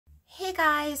Hey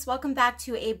guys, welcome back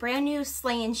to a brand new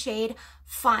Slay and Shade.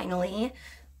 Finally,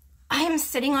 I am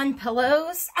sitting on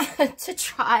pillows to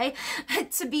try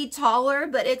to be taller,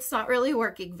 but it's not really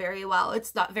working very well.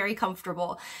 It's not very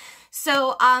comfortable.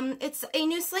 So it's a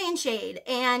new Slay and Shade,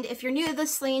 and if you're new to the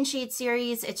Slay and Shade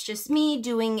series, it's just me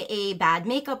doing a bad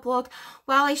makeup look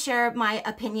while I share my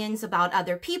opinions about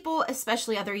other people,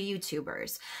 especially other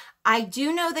YouTubers. I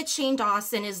do know that Shane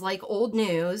Dawson is like old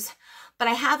news, but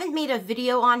I haven't made a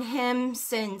video on him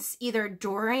since either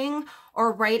during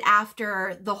or right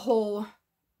after the whole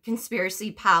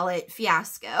conspiracy palette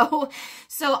fiasco.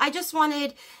 So I just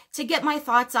wanted to get my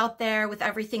thoughts out there with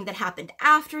everything that happened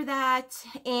after that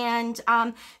and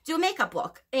do a makeup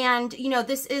look. And, you know,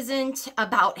 this isn't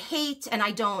about hate, and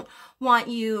I don't want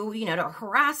you, to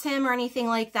harass him or anything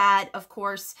like that. Of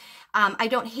course, I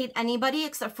don't hate anybody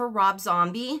except for Rob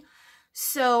Zombie.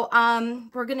 So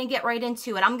we're going to get right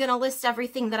into it. I'm going to list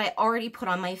everything that I already put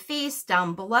on my face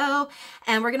down below,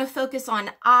 and we're going to focus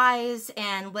on eyes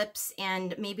and lips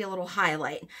and maybe a little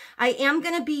highlight. I am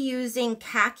going to be using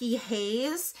Khaki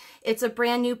Haze. It's a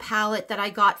brand new palette that I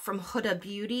got from Huda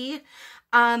Beauty.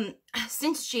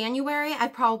 Since January, I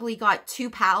probably got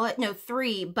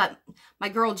three, but my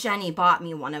girl Jenny bought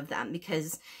me one of them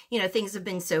because, things have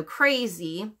been so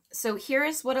crazy. So here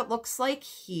is what it looks like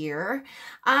here.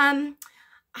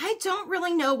 I don't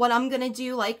really know what I'm going to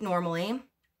do like normally,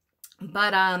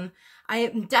 but, I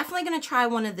am definitely going to try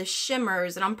one of the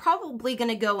shimmers, and I'm probably going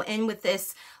to go in with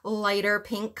this lighter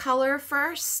pink color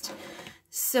first.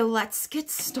 So let's get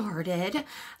started.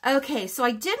 Okay, so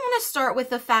I did want to start with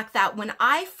the fact that when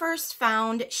I first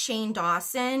found Shane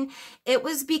Dawson, it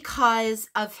was because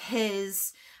of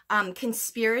his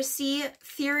conspiracy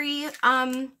theory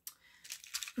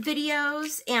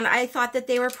videos, and I thought that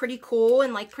they were pretty cool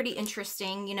and like pretty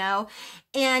interesting,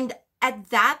 and at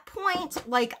that point,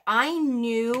 like, I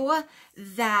knew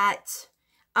that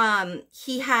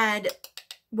he had,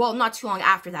 well, not too long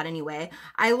after that anyway,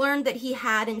 I learned that he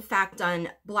had in fact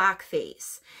done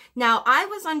blackface. Now, I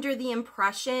was under the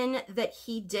impression that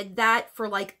he did that for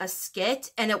like a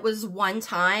skit and it was one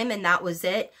time and that was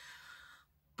it.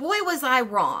 Boy, was I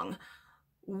wrong.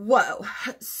 Whoa.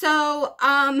 So,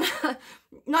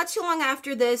 not too long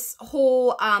after this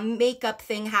whole makeup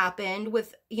thing happened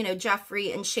with,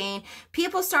 Jeffree and Shane,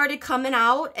 people started coming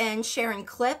out and sharing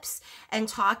clips and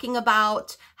talking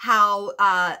about how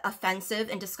offensive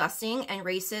and disgusting and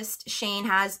racist Shane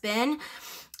has been.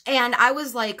 And I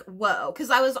was like, whoa, because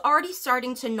I was already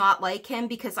starting to not like him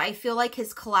because I feel like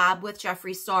his collab with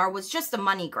Jeffree Star was just a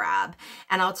money grab,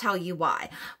 and I'll tell you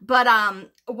why. But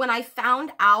when I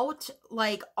found out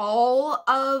like all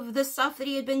of the stuff that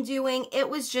he had been doing,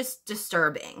 it was just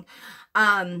disturbing.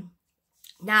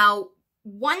 Now,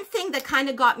 one thing that kind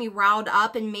of got me riled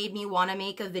up and made me want to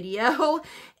make a video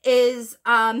is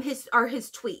his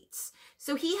tweets.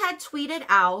 So he had tweeted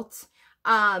out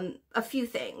a few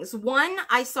things. One,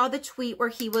 I saw the tweet where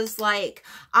he was like,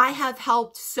 I have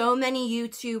helped so many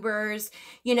YouTubers,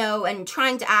 and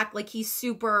trying to act like he's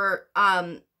super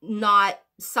not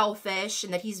selfish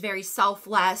and that he's very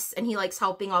selfless and he likes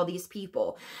helping all these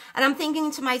people. And I'm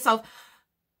thinking to myself,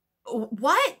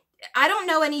 what? I don't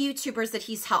know any YouTubers that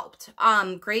he's helped.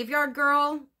 Graveyard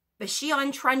Girl, is she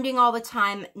on trending all the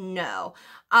time? No.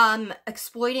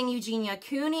 Exploiting Eugenia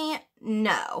Cooney?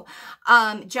 No.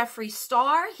 Jeffree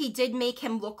Star, he did make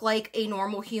him look like a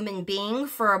normal human being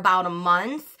for about a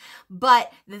month,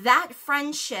 but that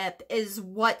friendship is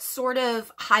what sort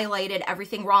of highlighted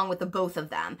everything wrong with the both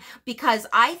of them, because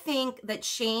I think that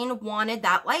Shane wanted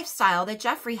that lifestyle that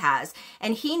Jeffree has,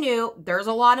 and he knew there's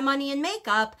a lot of money in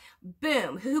makeup.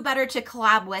 Boom. Who better to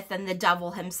collab with than the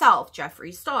devil himself,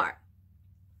 Jeffree Star?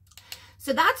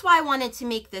 So that's why I wanted to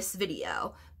make this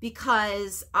video,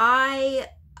 because I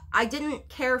didn't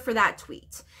care for that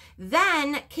tweet.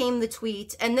 Then came the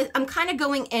tweet, and I'm kind of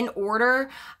going in order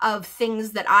of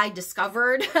things that I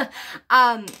discovered.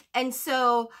 And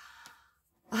so,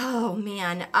 oh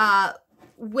man,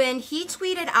 when he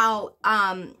tweeted out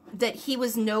that he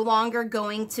was no longer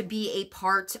going to be a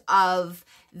part of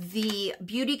the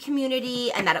beauty community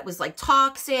and that it was like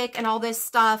toxic and all this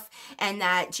stuff, and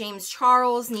that James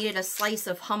Charles needed a slice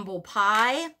of humble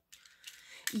pie.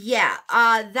 Yeah,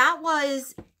 that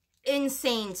was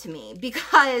insane to me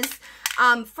because,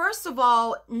 first of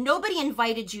all, nobody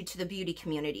invited you to the beauty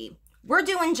community. We're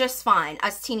doing just fine,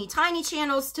 us teeny tiny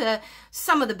channels to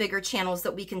some of the bigger channels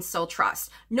that we can still trust.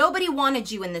 Nobody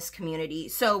wanted you in this community,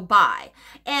 so bye.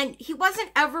 And he wasn't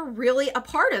ever really a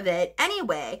part of it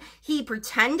anyway. He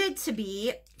pretended to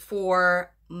be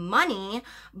for money,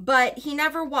 but he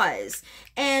never was.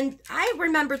 And I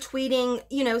remember tweeting,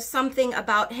 you know, something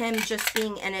about him just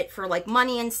being in it for like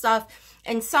money and stuff.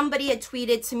 And somebody had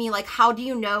tweeted to me like, how do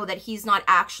you know that he's not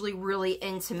actually really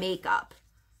into makeup?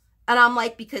 And I'm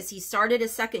like, because he started a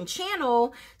second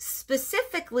channel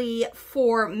specifically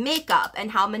for makeup.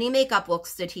 And how many makeup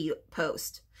looks did he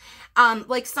post?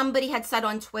 Like somebody had said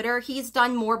on Twitter, he's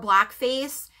done more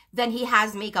blackface than he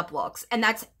has makeup looks. And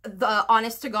that's the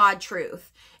honest to God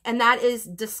truth. And that is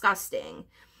disgusting.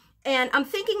 And I'm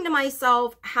thinking to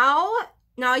myself, how,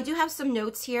 now I do have some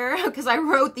notes here because I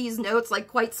wrote these notes like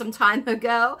quite some time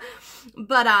ago.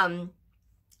 But I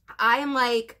am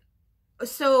like,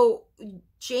 so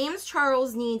James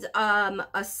Charles needs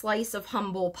a slice of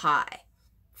humble pie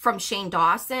from Shane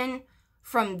Dawson,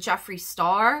 from Jeffree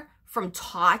Star, from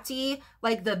Tati.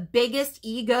 Like the biggest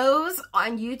egos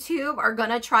on YouTube are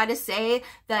gonna try to say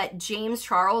that James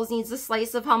Charles needs a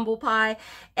slice of humble pie.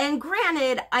 And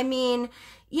granted, I mean,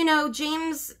 you know,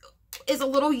 James is a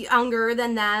little younger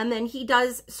than them, and he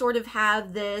does sort of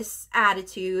have this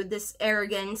attitude, this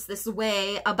arrogance, this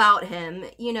way about him,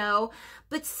 you know,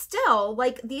 but still,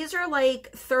 like, these are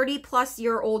like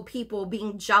 30-plus-year-old people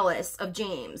being jealous of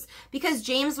James, because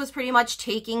James was pretty much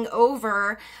taking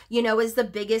over, you know, as the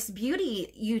biggest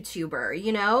beauty YouTuber,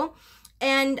 you know,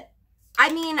 and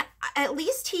I mean, at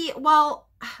least he, well,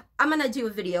 I'm going to do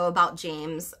a video about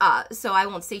James, so I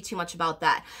won't say too much about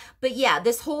that. But yeah,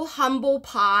 this whole humble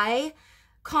pie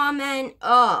comment,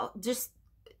 oh, just,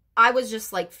 I was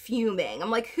just like fuming. I'm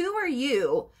like, who are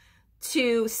you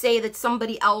to say that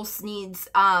somebody else needs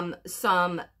a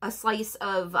slice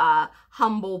of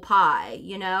humble pie,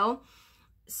 you know?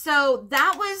 So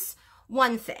that was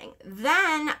one thing.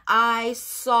 Then I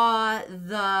saw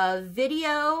the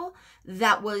video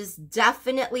that was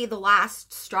definitely the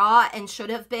last straw and should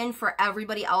have been for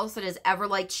everybody else that has ever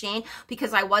liked Shane,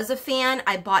 because I was a fan.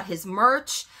 I bought his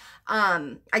merch.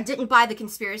 I didn't buy the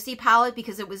conspiracy palette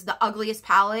because it was the ugliest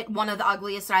palette, one of the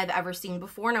ugliest that I've ever seen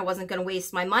before, and I wasn't going to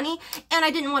waste my money, and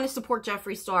I didn't want to support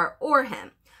Jeffree Star or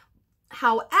him.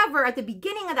 However, at the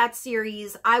beginning of that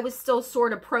series, I was still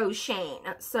sort of pro Shane.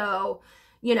 So,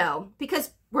 you know,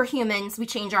 because we're humans, we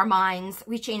change our minds,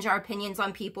 we change our opinions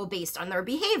on people based on their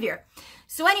behavior.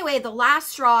 So anyway, the last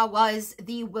straw was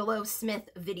the Willow Smith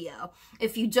video.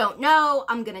 If you don't know,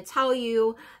 I'm going to tell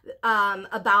you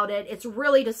about it. It's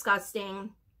really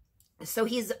disgusting. So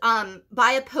he's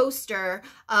by a poster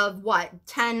of what,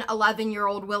 10,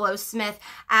 11-year-old Willow Smith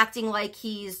acting like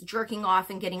he's jerking off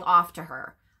and getting off to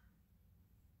her.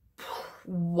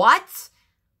 What?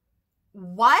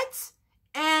 What?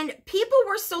 And people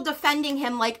were still defending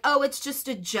him like, oh, it's just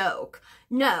a joke.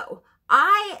 No,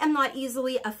 I am not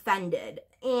easily offended.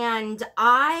 And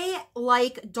I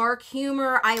like dark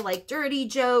humor. I like dirty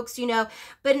jokes, you know.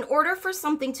 But in order for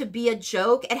something to be a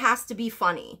joke, it has to be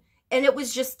funny. And it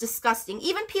was just disgusting.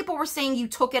 Even people were saying you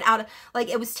took it out of, like,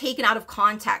 it was taken out of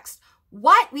context.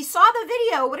 What? We saw the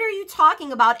video. What are you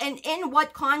talking about? And in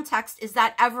what context is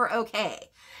that ever okay?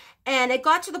 And it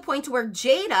got to the point where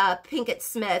Jada Pinkett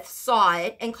Smith saw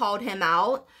it and called him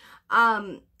out.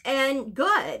 And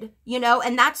good, you know,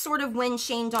 and that's sort of when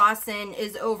Shane Dawson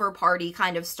is over party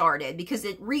kind of started, because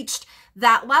it reached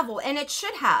that level, and it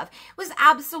should have. It was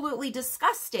absolutely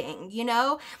disgusting, you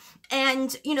know.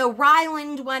 And, you know,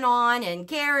 Ryland went on, and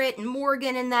Garrett and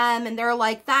Morgan and them, and they're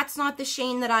like, that's not the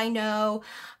Shane that I know.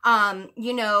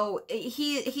 You know,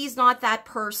 he's not that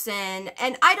person.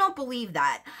 And I don't believe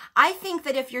that. I think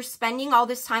that if you're spending all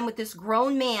this time with this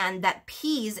grown man that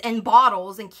pees in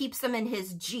bottles and keeps them in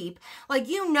his Jeep, like,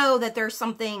 you know that there's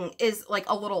something is like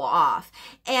a little off.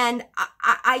 And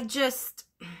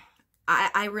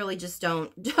I really just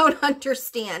don't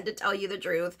understand, to tell you the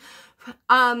truth.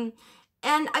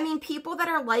 And I mean, people that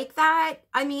are like that,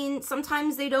 I mean,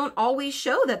 sometimes they don't always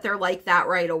show that they're like that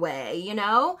right away, you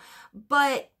know?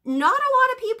 But not a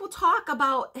lot of people talk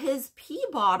about his pee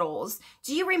bottles.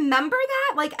 Do you remember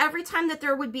that? Like, every time that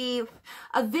there would be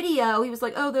a video, he was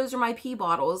like, oh, those are my pee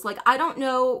bottles. Like, I don't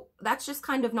know. That's just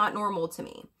kind of not normal to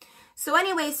me. So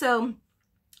anyway, so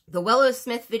the Willow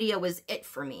Smith video was it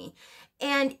for me.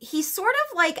 And he sort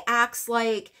of like acts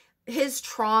like his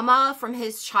trauma from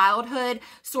his childhood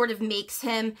sort of makes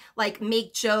him like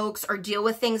make jokes or deal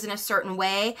with things in a certain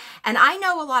way. And I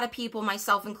know a lot of people,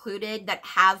 myself included, that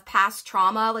have past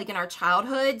trauma like in our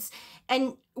childhoods.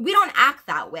 And we don't act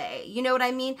that way. You know what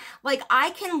I mean? Like,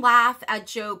 I can laugh at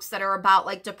jokes that are about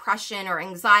like depression or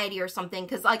anxiety or something,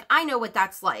 because like I know what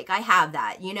that's like. I have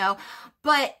that, you know,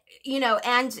 but you know,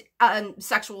 and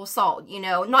sexual assault, you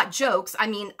know, not jokes. I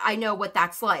mean, I know what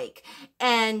that's like.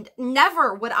 And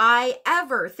never would I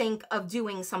ever think of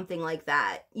doing something like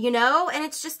that, you know? And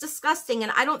it's just disgusting.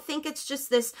 And I don't think it's just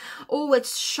this, oh,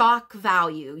 it's shock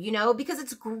value, you know, because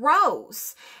it's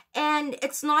gross. And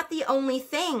it's not the only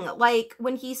thing. Like,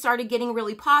 when he started getting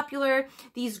really popular,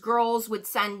 these girls would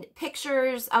send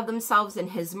pictures of themselves in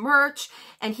his merch,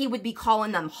 and he would be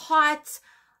calling them hot.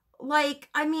 Like,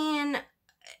 I mean,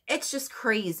 it's just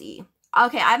crazy.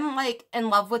 Okay, I'm like in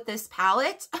love with this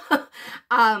palette.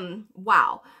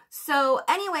 Wow. So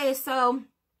anyway, so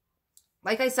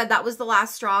like I said, that was the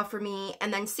last straw for me.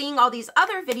 And then seeing all these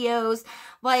other videos,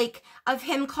 like of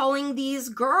him calling these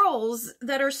girls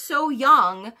that are so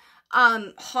young,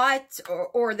 hot,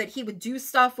 or that he would do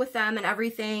stuff with them and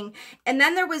everything. And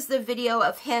then there was the video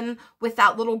of him with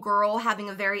that little girl having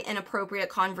a very inappropriate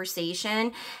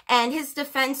conversation. And his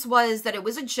defense was that it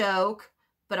was a joke,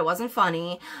 but it wasn't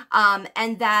funny,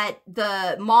 and that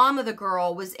the mom of the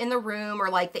girl was in the room, or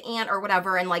like the aunt or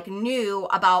whatever, and like knew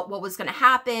about what was going to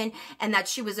happen, and that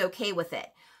she was okay with it.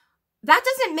 That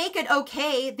doesn't make it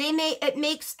okay. It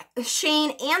makes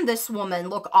Shane and this woman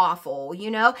look awful, you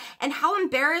know? And how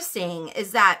embarrassing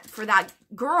is that for that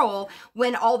girl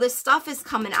when all this stuff is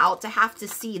coming out to have to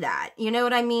see that? You know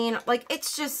what I mean? Like,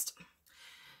 it's just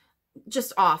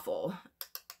awful.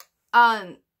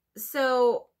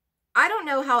 So I don't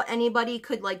know how anybody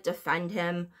could like defend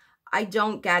him. I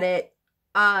don't get it.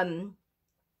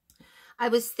 I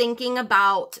was thinking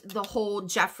about the whole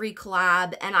Jeffree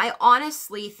collab, and I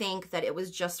honestly think that it was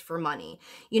just for money.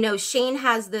 You know, Shane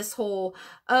has this whole,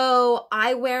 oh,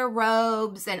 I wear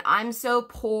robes and I'm so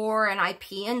poor and I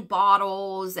pee in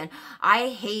bottles and I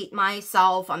hate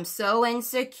myself. I'm so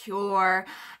insecure.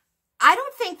 I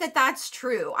don't think that that's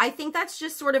true. I think that's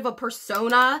just sort of a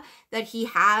persona that he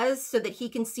has so that he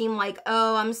can seem like,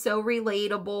 oh, I'm so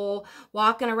relatable,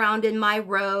 walking around in my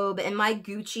robe and my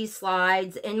Gucci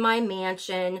slides in my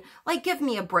mansion. Like, give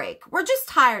me a break. We're just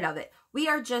tired of it. We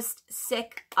are just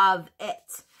sick of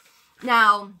it.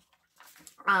 Now,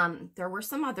 there were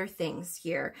some other things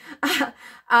here.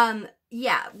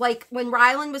 Yeah, like when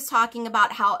Rylan was talking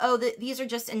about how, oh, these are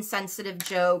just insensitive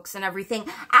jokes and everything,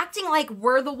 acting like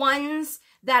we're the ones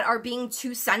that are being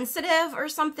too sensitive or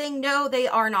something. No, they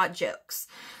are not jokes.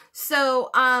 So,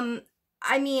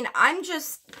 I mean, I'm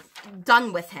just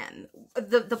done with him.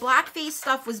 The blackface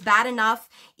stuff was bad enough,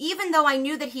 even though I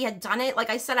knew that he had done it. Like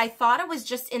I said, I thought it was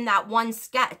just in that one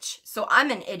sketch, so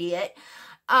I'm an idiot.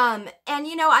 And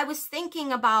you know, I was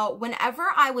thinking about whenever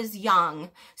I was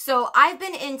young, so I've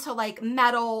been into like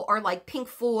metal or like Pink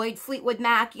Floyd, Fleetwood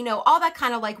Mac, you know, all that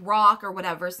kind of like rock or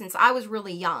whatever since I was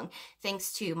really young,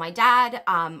 thanks to my dad,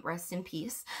 rest in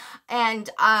peace. And,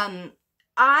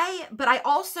 but I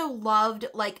also loved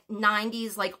like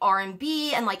 90s, like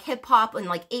R&B and like hip hop and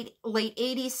like late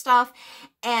 80s stuff.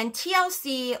 And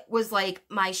TLC was like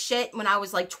my shit when I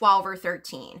was like 12 or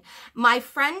 13. My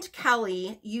friend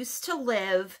Kelly used to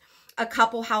live a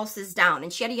couple houses down,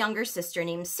 and she had a younger sister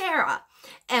named Sarah.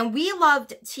 And we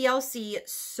loved TLC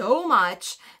so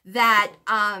much that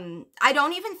I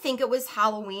don't even think it was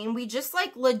Halloween. We just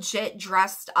like legit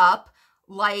dressed up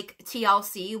like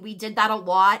TLC. We did that a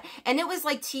lot, and it was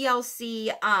like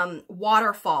TLC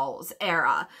waterfalls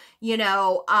era, you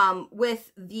know,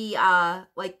 with the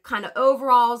like kind of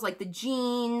overalls, like the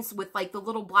jeans with like the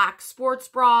little black sports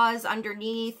bras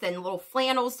underneath and little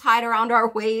flannels tied around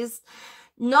our waist.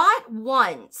 Not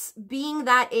once, being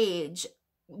that age,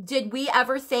 did we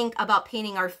ever think about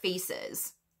painting our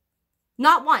faces.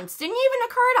 Not once. Didn't even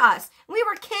occur to us. We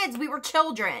were kids. We were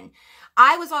children.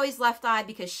 I was always left eye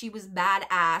because she was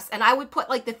badass, and I would put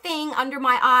like the thing under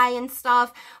my eye and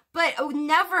stuff, but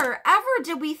never ever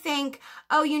did we think,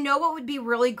 oh, you know what would be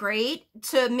really great?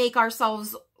 To make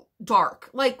ourselves dark.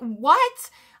 Like,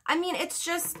 what? I mean, it's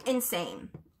just insane.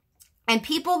 And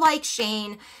people like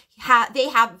Shane,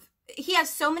 he has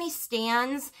so many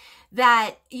stans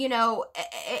that, you know,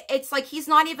 it's like he's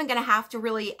not even going to have to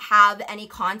really have any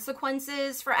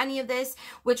consequences for any of this,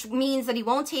 which means that he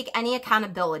won't take any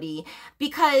accountability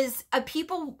because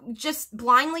people just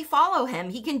blindly follow him.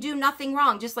 He can do nothing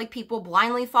wrong, just like people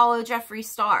blindly follow Jeffree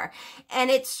Star.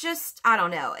 And it's just, I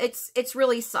don't know, it's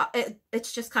really,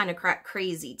 it's just kind of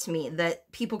crazy to me that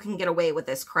people can get away with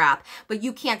this crap, but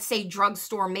you can't say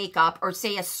drugstore makeup or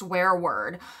say a swear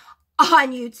word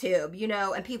on YouTube, you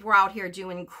know, and people are out here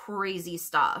doing crazy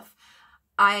stuff.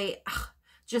 I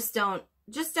just don't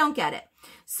Just don't get it.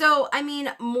 So, I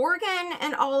mean, Morgan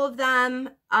and all of them,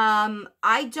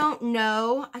 I don't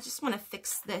know. I just want to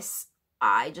fix this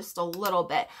eye just a little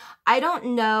bit. I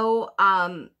don't know.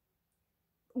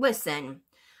 Listen,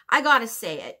 I gotta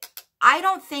say it. I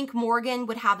don't think Morgan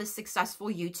would have a successful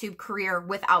YouTube career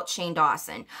without Shane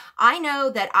Dawson. I know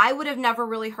that I would have never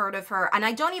really heard of her, and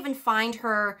I don't even find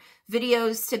her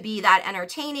videos to be that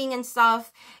entertaining and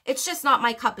stuff. It's just not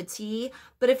my cup of tea.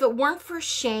 But if it weren't for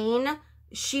Shane,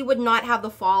 she would not have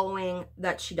the following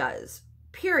that she does,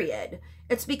 period.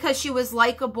 It's because she was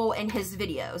likable in his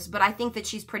videos, but I think that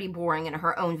she's pretty boring in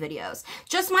her own videos.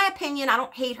 Just my opinion. I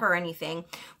don't hate her or anything.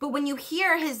 But when you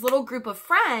hear his little group of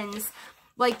friends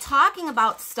like talking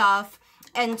about stuff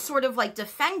and sort of like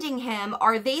defending him,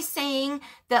 are they saying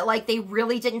that like they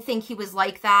really didn't think he was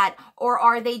like that? Or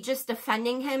are they just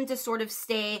defending him to sort of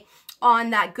stay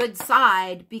on that good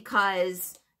side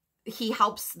because he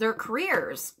helps their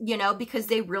careers, you know, because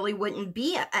they really wouldn't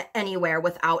be anywhere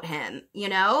without him, you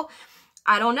know?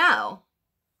 I don't know.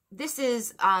 This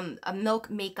is a Milk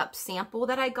makeup sample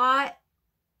that I got.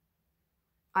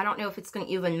 I don't know if it's going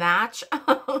to even match.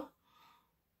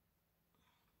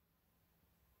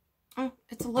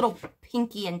 It's a little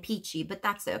pinky and peachy, but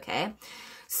that's okay.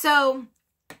 So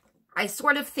I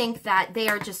sort of think that they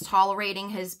are just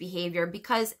tolerating his behavior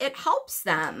because it helps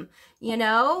them, you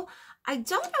know? I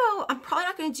don't know. I'm probably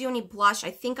not going to do any blush.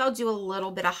 I think I'll do a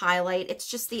little bit of highlight. It's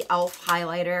just the e.l.f.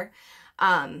 highlighter.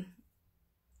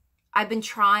 I've been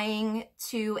trying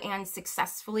to, and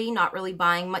successfully, not really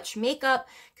buying much makeup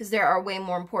because there are way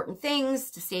more important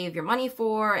things to save your money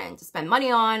for and to spend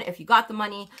money on. If you got the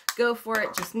money, go for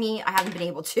it. Just me, I haven't been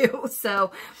able to.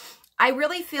 So I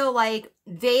really feel like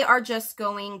they are just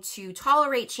going to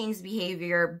tolerate Shane's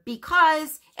behavior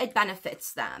because it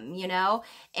benefits them, you know?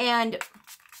 And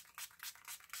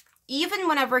even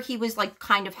whenever he was like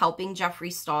kind of helping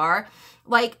Jeffree Star,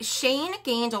 like Shane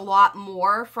gained a lot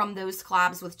more from those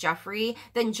collabs with Jeffree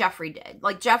than Jeffree did.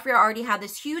 Like Jeffree already had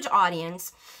this huge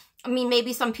audience. I mean,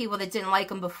 maybe some people that didn't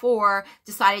like him before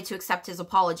decided to accept his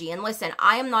apology. And listen,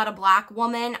 I am not a black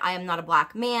woman. I am not a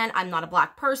black man. I'm not a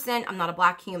black person. I'm not a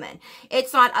black human.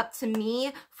 It's not up to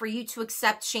me for you to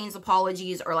accept Shane's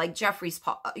apologies or like Jeffree's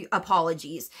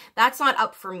apologies. That's not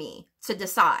up for me to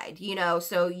decide, you know?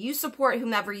 So you support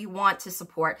whomever you want to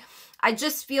support. I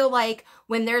just feel like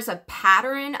when there's a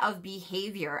pattern of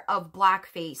behavior, of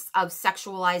blackface, of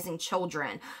sexualizing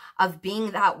children, of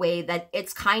being that way, that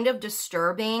it's kind of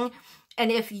disturbing.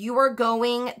 And if you are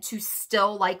going to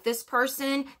still like this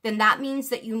person, then that means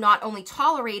that you not only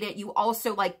tolerate it, you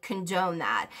also like condone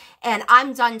that. And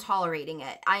I'm done tolerating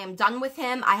it. I am done with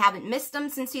him. I haven't missed him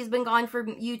since he's been gone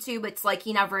from YouTube. It's like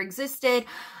he never existed.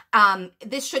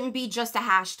 This shouldn't be just a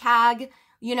hashtag,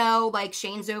 you know, like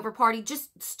Shane's over party.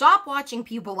 Just stop watching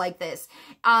people like this.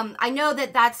 I know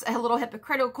that that's a little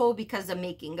hypocritical because I'm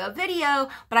making a video,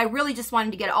 but I really just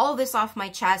wanted to get all of this off my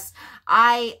chest.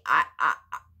 I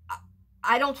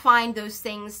don't find those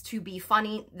things to be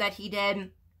funny that he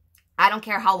did. I don't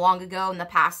care how long ago in the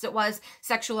past it was.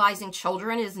 Sexualizing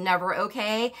children is never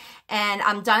okay. And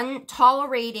I'm done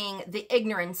tolerating the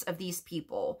ignorance of these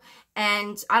people.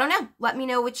 And I don't know. Let me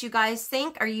know what you guys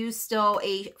think. Are you still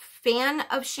a fan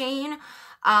of Shane?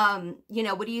 You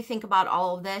know, what do you think about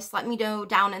all of this? Let me know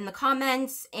down in the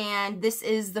comments. And this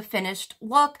is the finished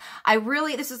look.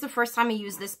 This is the first time I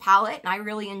used this palette and I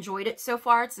really enjoyed it so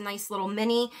far. It's a nice little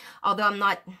mini, although I'm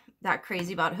not that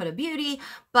crazy about Huda Beauty,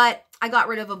 but I got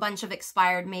rid of a bunch of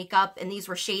expired makeup and these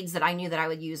were shades that I knew that I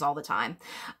would use all the time.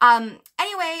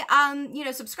 Anyway, you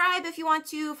know, subscribe if you want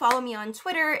to, follow me on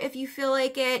Twitter if you feel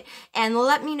like it, and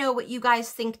let me know what you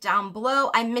guys think down below.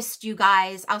 I missed you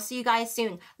guys. I'll see you guys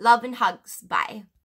soon. Love and hugs. Bye.